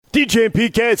DJ and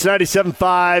PK, it's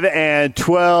 97.5 and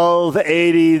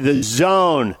 1280 The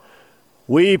Zone.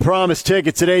 We promised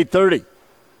tickets at 8:30.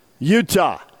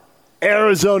 Utah,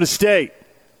 Arizona State,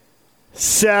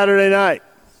 Saturday night,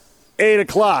 8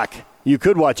 o'clock. You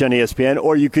could watch on ESPN,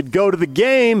 or you could go to the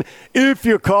game if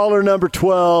you're caller number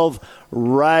 12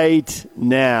 right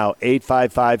now.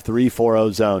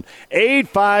 855-340-ZONE.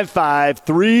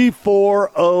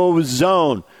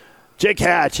 855-340-ZONE. Jake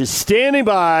Hatch is standing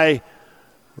by,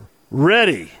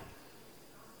 ready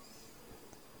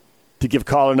to give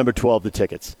caller number 12 the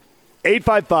tickets.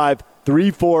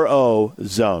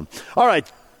 855-340-ZONE. All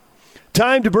right,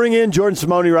 time to bring in Jordan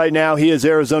Simone right now. He is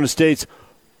Arizona State's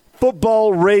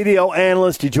football radio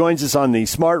analyst. He joins us on the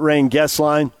Smart Rain guest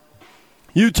line.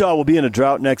 Utah will be in a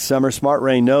drought next summer. Smart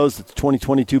Rain knows that the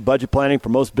 2022 budget planning for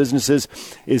most businesses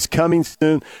is coming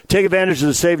soon. Take advantage of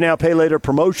the Save Now, Pay Later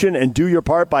promotion and do your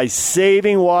part by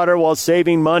saving water while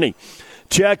saving money.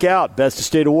 Check out Best of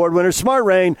State Award winner Smart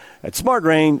Rain at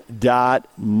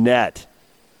smartrain.net.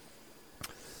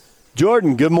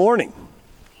 Jordan, good morning.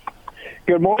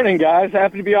 Good morning, guys.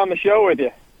 Happy to be on the show with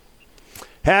you.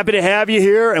 Happy to have you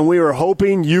here, and we are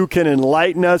hoping you can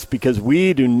enlighten us because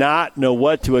we do not know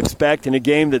what to expect in a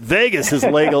game that Vegas has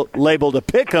labeled a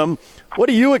pick'em. What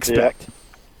do you expect?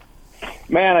 Yeah.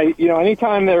 Man,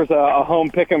 anytime there's a home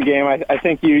pick'em game, I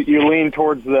think you lean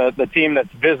towards the team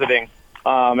that's visiting.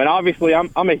 And obviously,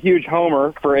 I'm a huge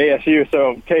homer for ASU,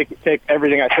 so take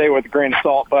everything I say with a grain of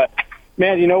salt. But,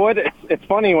 man, you know what? It's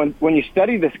funny when you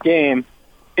study this game,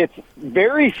 it's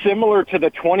very similar to the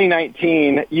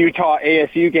 2019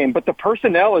 Utah-ASU game, but the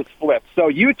personnel is flipped. So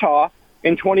Utah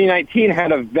in 2019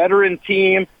 had a veteran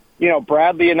team,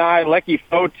 Bradley and Lecky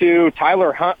Fotu,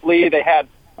 Tyler Huntley. They had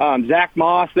Zach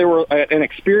Moss. They were an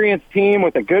experienced team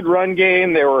with a good run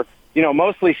game. They were,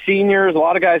 mostly seniors. A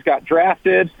lot of guys got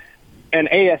drafted. And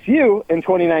ASU in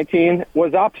 2019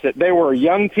 was opposite. They were a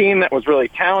young team that was really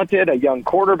talented, a young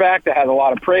quarterback that had a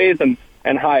lot of praise and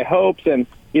high hopes. And,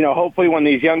 hopefully when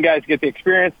these young guys get the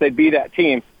experience, they'd be that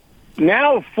team.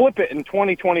 Now flip it in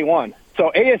 2021. So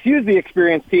ASU is the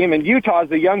experienced team, and Utah is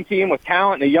the young team with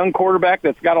talent and a young quarterback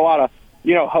that's got a lot of,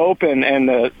 hope, and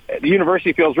the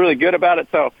university feels really good about it.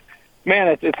 So,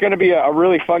 man, it's going to be a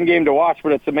really fun game to watch,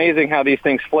 but it's amazing how these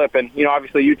things flip. And,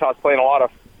 obviously Utah's playing a lot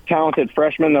of talented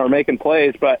freshmen that are making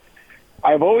plays, but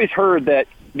I've always heard that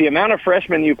the amount of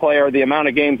freshmen you play are the amount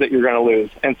of games that you're going to lose.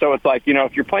 And so it's like,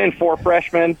 if you're playing 4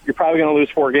 freshmen, you're probably going to lose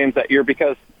 4 games that year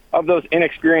because of those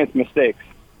inexperienced mistakes.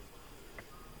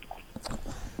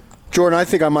 Jordan, I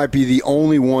think I might be the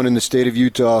only one in the state of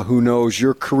Utah who knows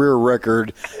your career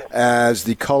record as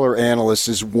the color analyst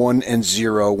is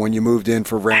 1-0 when you moved in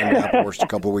for Rand Appelhurst a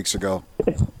couple of weeks ago.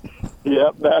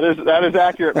 Yep, that is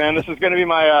accurate, man. This is going to be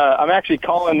my. I'm actually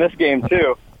calling this game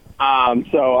too,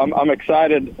 so I'm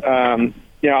excited.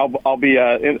 I'll be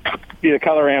the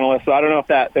color analyst. So I don't know if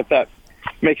that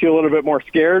makes you a little bit more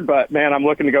scared, but man, I'm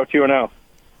looking to go 2-0.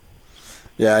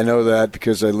 Yeah, I know that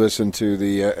because I listen to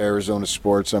the Arizona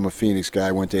sports. I'm a Phoenix guy.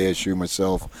 I went to ASU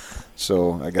myself,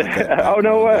 so I got that. Oh,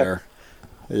 no way. There.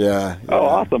 Yeah. Oh,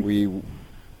 awesome.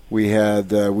 We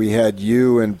had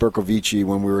you and Berkovici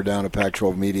when we were down at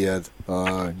Pac-12 Media.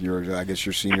 I guess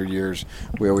your senior years.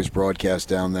 We always broadcast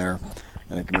down there.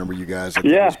 And I can remember you guys. I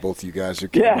think it was both you guys who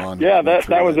came on. Yeah,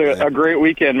 that was a great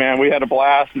weekend, man. We had a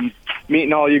blast and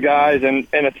meeting all you guys. And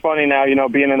it's funny now,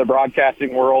 being in the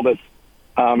broadcasting world.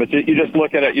 You just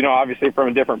look at it, obviously from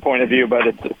a different point of view. But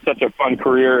it's such a fun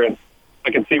career, and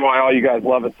I can see why all you guys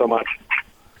love it so much.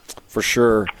 For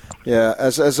sure. Yeah,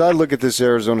 as I look at this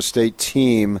Arizona State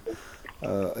team,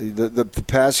 the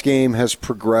pass game has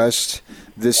progressed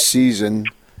this season,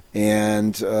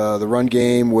 and the run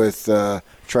game with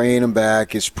Trayanum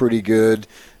back is pretty good.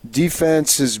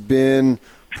 Defense has been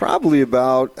probably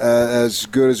about as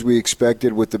good as we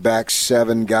expected with the back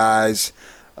 7 guys.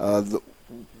 The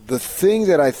thing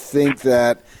that I think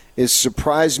that has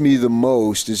surprised me the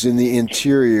most is in the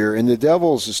interior. And the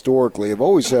Devils historically have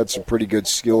always had some pretty good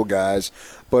skill guys,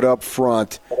 but up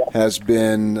front has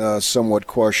been somewhat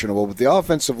questionable. But the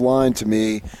offensive line, to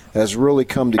me, has really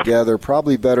come together,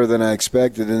 probably better than I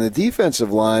expected. And the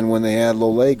defensive line, when they had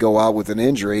Lole go out with an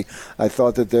injury, I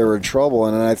thought that they were in trouble.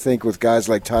 And I think with guys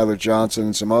like Tyler Johnson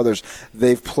and some others,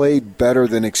 they've played better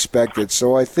than expected.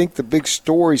 So I think the big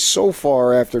story so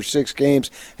far after 6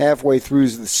 games, halfway through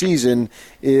the season,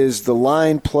 is the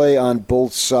line play on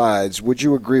both sides. Would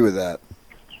you agree with that?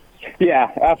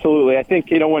 Yeah, absolutely. I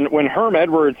think, when Herm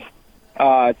Edwards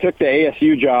took the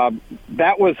ASU job,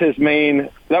 that was his main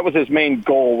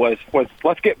goal was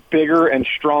let's get bigger and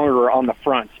stronger on the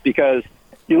fronts, because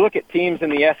you look at teams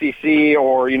in the SEC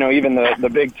or, even the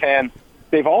Big Ten,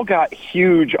 they've all got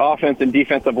huge offense and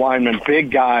defensive linemen,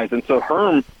 big guys. And so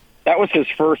Herm, that was his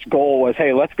first goal was,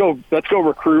 hey, let's go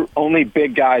recruit only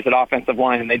big guys at offensive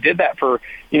line. And they did that for,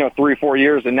 3-4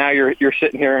 years. And now you're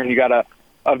sitting here and you got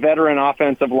a veteran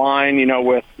offensive line,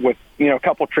 with a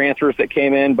couple transfers that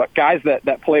came in, but guys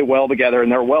that play well together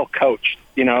and they're well coached,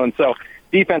 and so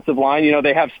defensive line,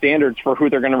 they have standards for who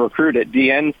they're going to recruit. At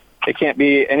DN, it can't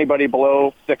be anybody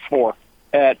below 6'4".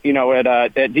 At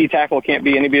D tackle, it can't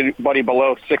be anybody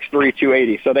below 6'3",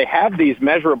 280. So they have these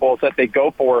measurables that they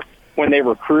go for when they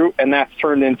recruit, and that's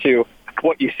turned into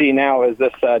what you see now is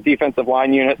this defensive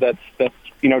line unit that's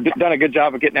done a good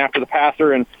job of getting after the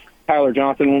passer. And Tyler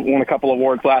Johnson won a couple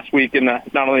awards last week in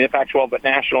not only the Pac-12 but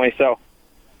nationally. So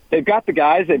they've got the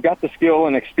guys, they've got the skill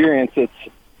and experience.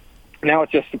 Now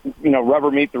it's just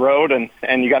rubber meet the road,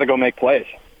 and you got to go make plays.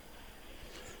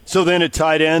 So then at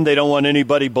tight end, they don't want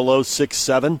anybody below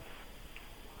 6'7"?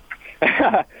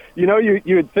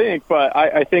 You would think, but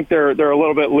I think they're a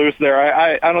little bit loose there.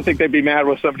 I don't think they'd be mad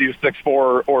with somebody who's 6'4"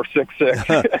 or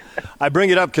 6'6". I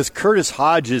bring it up because Curtis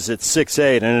Hodge is at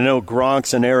 6'8", and I know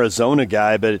Gronk's an Arizona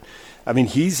guy, but,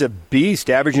 he's a beast,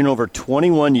 averaging over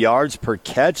 21 yards per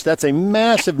catch. That's a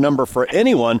massive number for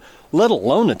anyone, let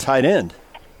alone a tight end.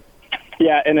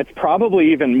 Yeah, and it's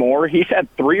probably even more. He's had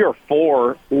 3 or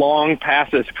 4 long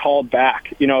passes called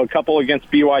back. A couple against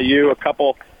BYU, a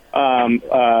couple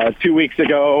 2 weeks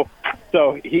ago.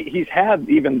 So he's had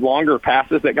even longer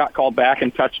passes that got called back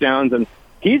and touchdowns. And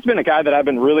he's been a guy that I've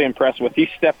been really impressed with. He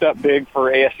stepped up big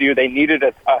for ASU. They needed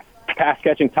a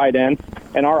pass-catching tight end.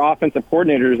 And our offensive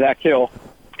coordinator, Zach Hill,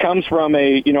 comes from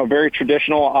a very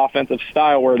traditional offensive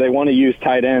style where they want to use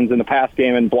tight ends in the pass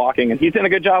game and blocking, and he's done a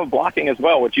good job of blocking as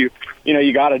well, which you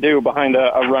got to do behind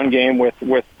a run game with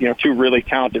 2 really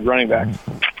talented running backs.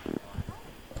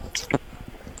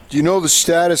 Do you know the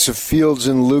status of Fields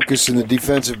and Lucas in the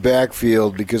defensive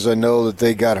backfield? Because I know that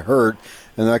they got hurt,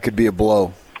 and that could be a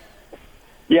blow.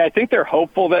 Yeah, I think they're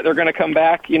hopeful that they're going to come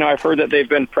back. I've heard that they've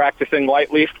been practicing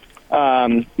lightly.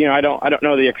 I don't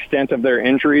know the extent of their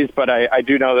injuries, but I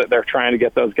do know that they're trying to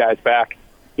get those guys back,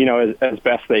 as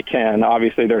best they can.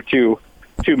 Obviously, they're two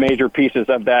major pieces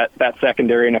of that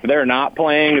secondary, and if they're not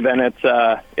playing, then it's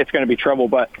going to be trouble.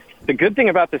 But the good thing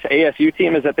about this ASU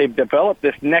team is that they've developed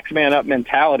this next man up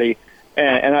mentality,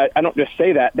 and I don't just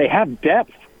say that. They have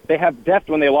depth. They have depth.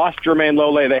 When they lost Jermaine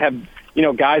Lole, they have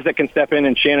guys that can step in,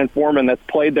 and Shannon Foreman that's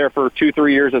played there for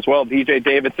 2-3 years as well. DJ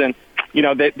Davidson.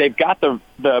 They've got the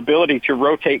ability to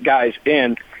rotate guys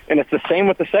in, and it's the same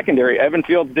with the secondary. Evan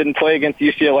Fields didn't play against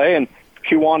UCLA, and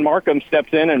Juwan Markham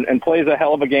steps in and plays a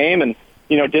hell of a game, and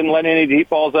didn't let any deep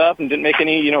balls up and didn't make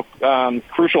any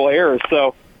crucial errors.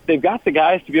 So they've got the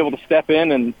guys to be able to step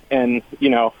in and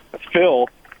fill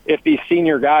if these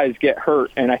senior guys get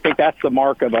hurt, and I think that's the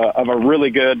mark of a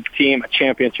really good team, a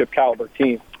championship caliber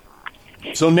team.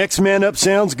 So next man up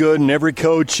sounds good, and every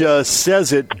coach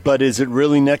says it, but is it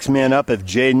really next man up if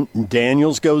Jaden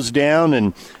Daniels goes down?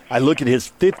 And I look at his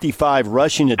 55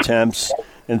 rushing attempts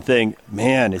and think,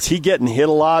 man, is he getting hit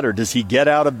a lot, or does he get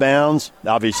out of bounds?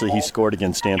 Obviously, he scored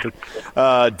against Stanford.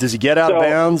 Does he get out of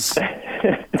bounds?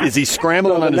 Is he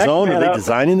scrambling on his own? Are they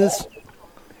designing this?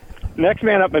 Next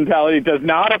man up mentality does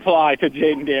not apply to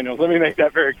Jaden Daniels. Let me make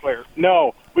that very clear.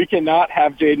 No, we cannot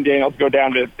have Jaden Daniels go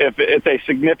down to if it's a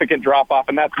significant drop-off,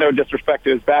 and that's no disrespect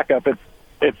to his backup.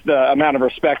 It's the amount of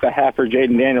respect I have for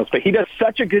Jaden Daniels. But he does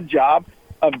such a good job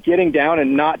of getting down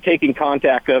and not taking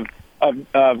contact, of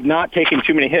not taking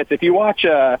too many hits. If you watch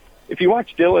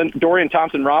Dorian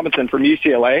Thompson-Robinson from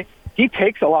UCLA, he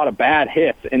takes a lot of bad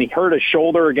hits, and he hurt his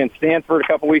shoulder against Stanford a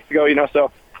couple weeks ago, so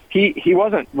he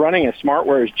wasn't running as smart,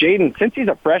 whereas Jaden, since he's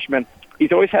a freshman,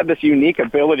 he's always had this unique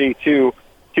ability to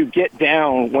get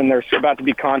down when there's about to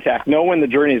be contact, know when the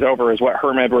journey's over, is what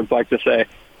Herm Edwards likes to say.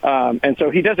 And so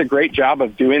he does a great job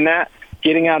of doing that,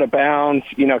 getting out of bounds,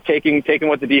 taking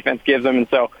what the defense gives him. And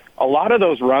so a lot of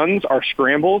those runs are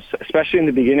scrambles, especially in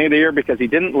the beginning of the year, because he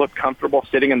didn't look comfortable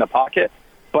sitting in the pocket.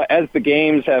 But as the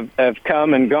games have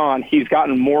come and gone, he's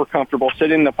gotten more comfortable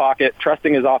sitting in the pocket,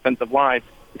 trusting his offensive line,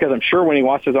 because I'm sure when he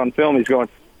watches on film, he's going,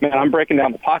 man, I'm breaking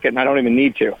down the pocket, and I don't even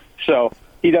need to. So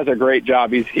he does a great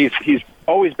job. He's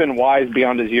always been wise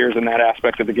beyond his years in that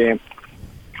aspect of the game.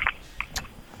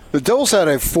 The Devils had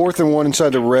a 4th and 1 inside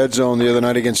the red zone the other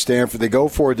night against Stanford. They go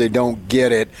for it. They don't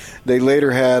get it. They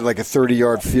later had like a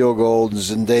 30-yard field goal, and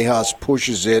Zendejas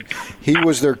pushes it. He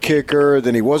was their kicker.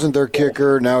 Then he wasn't their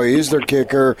kicker. Now he is their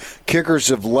kicker. Kickers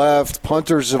have left.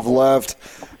 Punters have left.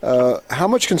 How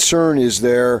much concern is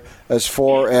there as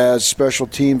far as special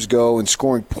teams go and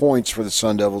scoring points for the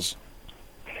Sun Devils?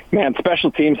 Man,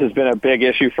 special teams has been a big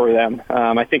issue for them.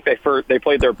 I think they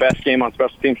played their best game on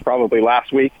special teams probably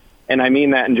last week, and I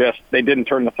mean that in just they didn't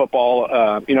turn the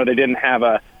football. They didn't have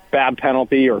a bad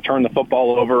penalty or turn the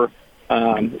football over.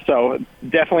 So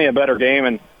definitely a better game.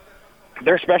 And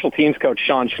their special teams coach,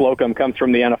 Sean Slocum, comes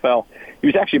from the NFL. He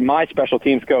was actually my special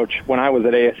teams coach when I was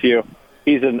at ASU.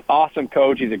 He's an awesome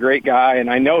coach. He's a great guy, and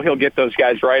I know he'll get those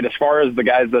guys right. As far as the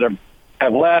guys that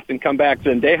have left and come back,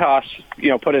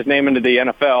 Zendejas, put his name into the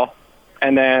NFL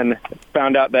and then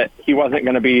found out that he wasn't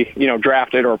going to be,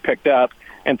 drafted or picked up.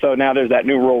 And so now there's that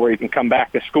new rule where he can come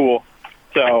back to school.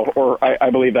 I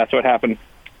believe that's what happened.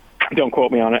 Don't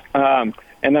quote me on it.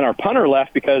 And then our punter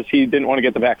left because he didn't want to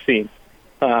get the vaccine.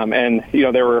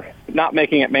 They were not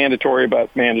making it mandatory,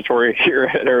 but mandatory here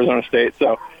at Arizona State.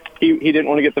 So he didn't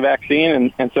want to get the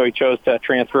vaccine, and so he chose to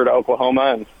transfer to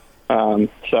Oklahoma. And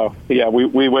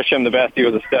we wish him the best. He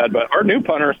was a stud. But our new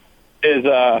punter is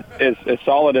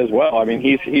solid as well. I mean,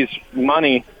 he's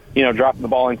money, dropping the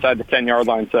ball inside the 10-yard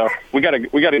line. So we got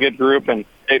a good group, and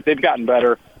they've gotten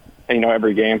better,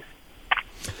 every game.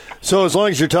 So as long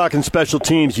as you're talking special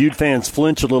teams, Ute fans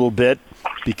flinch a little bit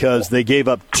because they gave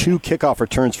up 2 kickoff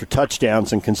returns for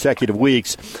touchdowns in consecutive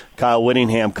weeks. Kyle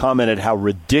Whittingham commented how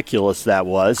ridiculous that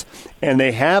was, and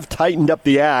they have tightened up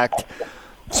the act.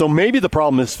 So maybe the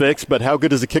problem is fixed, but how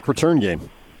good is the kick return game?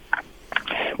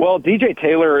 Well, DJ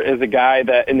Taylor is a guy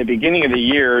that in the beginning of the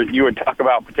year you would talk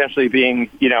about potentially being,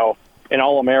 an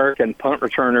All-American punt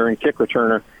returner and kick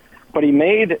returner. But he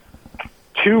made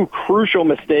 2 crucial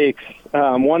mistakes,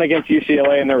 one against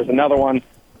UCLA, and there was another one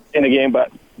in the game.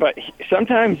 But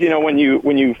sometimes, when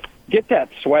you get that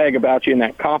swag about you and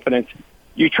that confidence,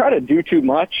 you try to do too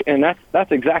much, and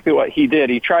that's exactly what he did.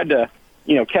 He tried to,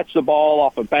 catch the ball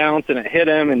off a bounce, and it hit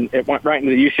him, and it went right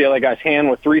into the UCLA guy's hand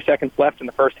with 3 seconds left in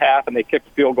the first half, and they kicked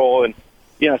the field goal. And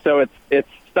so it's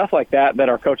stuff like that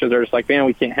our coaches are just like, man,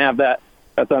 we can't have that.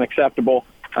 That's unacceptable.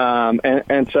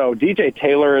 And so DJ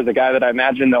Taylor is a guy that I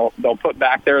imagine they'll put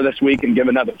back there this week and give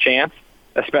another chance,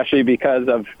 especially because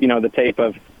of the tape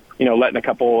of letting a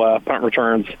couple punt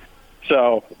returns.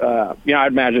 So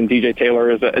I'd imagine DJ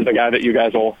Taylor is a guy that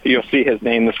you'll see his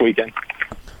name this weekend.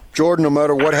 Jordan, no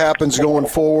matter what happens going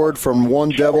forward from one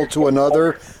devil to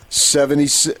another,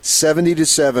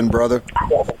 70-7, brother.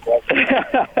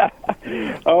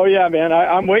 Oh yeah, man!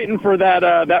 I'm waiting for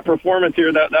that performance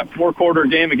here, that 4-quarter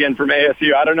game again from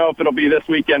ASU. I don't know if it'll be this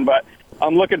weekend, but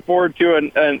I'm looking forward to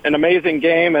an amazing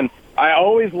game. And I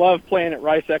always love playing at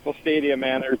Rice-Eccles Stadium,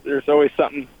 man. There's always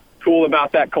something cool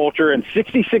about that culture. And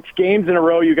 66 games in a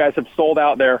row, you guys have sold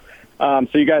out there. So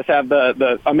you guys have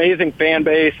the amazing fan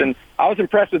base, and I was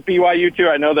impressed with BYU too.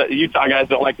 I know that Utah guys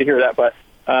don't like to hear that, but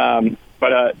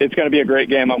it's going to be a great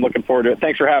game. I'm looking forward to it.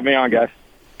 Thanks for having me on, guys.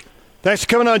 Thanks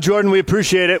for coming on, Jordan. We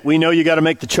appreciate it. We know you got to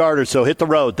make the charter, so hit the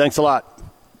road. Thanks a lot.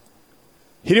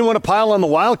 He didn't want to pile on the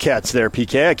Wildcats there,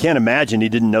 PK. I can't imagine he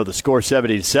didn't know the score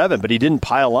 70-7, but he didn't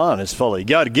pile on as fully. You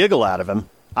got a giggle out of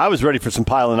him. I was ready for some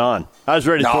piling on. I was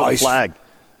ready to throw the flag.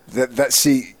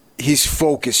 He's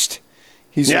focused.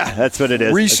 That's what it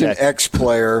is. Recent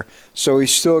ex-player, so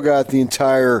he's still got the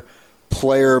entire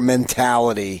player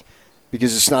mentality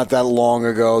because it's not that long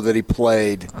ago that he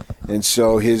played. And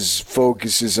so his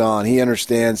focus is on. He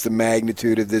understands the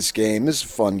magnitude of this game. This is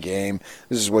a fun game.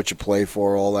 This is what you play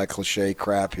for, all that cliche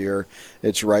crap here.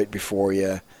 It's right before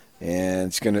you. And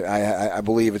it's gonna. I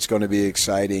believe it's going to be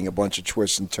exciting, a bunch of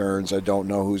twists and turns. I don't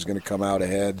know who's going to come out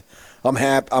ahead. I'm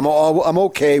happy. I'm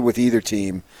okay with either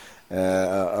team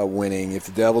winning. If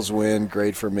the Devils win,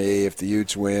 great for me. If the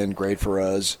Utes win, great for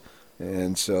us.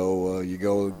 And so you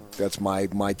go. That's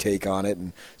my take on it,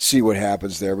 and see what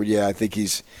happens there. But yeah, I think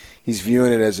he's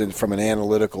viewing it from an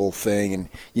analytical thing, and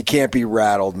you can't be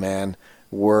rattled, man.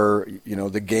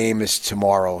 The game is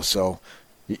tomorrow, so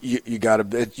you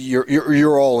got to.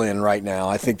 You're all in right now.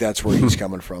 I think that's where he's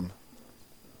coming from.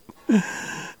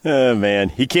 Oh man,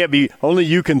 he can't be. Only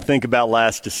you can think about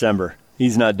last December.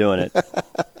 He's not doing it.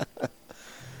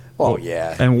 Oh,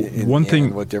 yeah. And one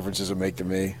thing, what difference does it make to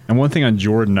me? And one thing on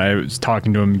Jordan, I was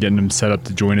talking to him, getting him set up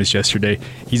to join us yesterday.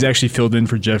 He's actually filled in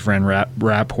for Jeff Van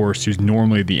Raphorst, who's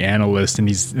normally the analyst, and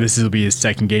this will be his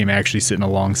second game actually sitting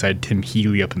alongside Tim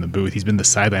Healy up in the booth. He's been the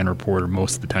sideline reporter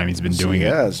most of the time he's been doing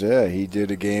it. Yeah. He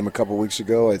did a game a couple weeks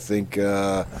ago. I think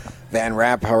Van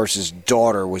Raphorst's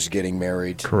daughter was getting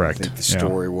married. Correct. I think the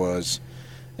story was.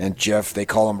 And Jeff, they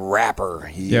call him Rapper.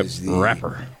 He is the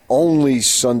Rapper. Only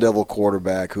Sun Devil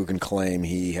quarterback who can claim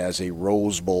he has a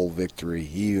Rose Bowl victory.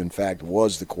 He, in fact,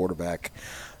 was the quarterback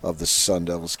of the Sun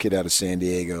Devils, kid out of San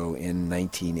Diego in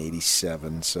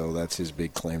 1987. So that's his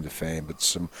big claim to fame. But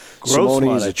Simone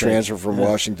is a transfer from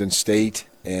Washington State,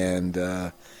 and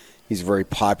he's a very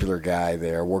popular guy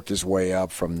there. Worked his way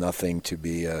up from nothing to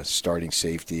be a starting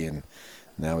safety, and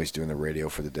now he's doing the radio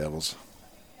for the Devils.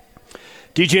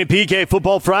 DJ and PK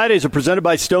Football Fridays are presented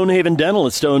by Stonehaven Dental.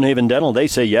 At Stonehaven Dental, they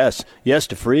say yes. Yes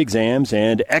to free exams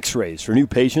and x-rays for new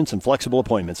patients and flexible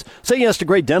appointments. Say yes to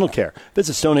great dental care.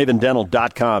 Visit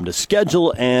stonehavendental.com to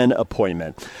schedule an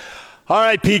appointment. All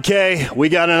right, PK, we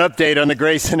got an update on the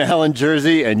Grayson Allen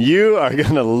jersey, and you are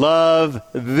going to love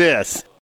this.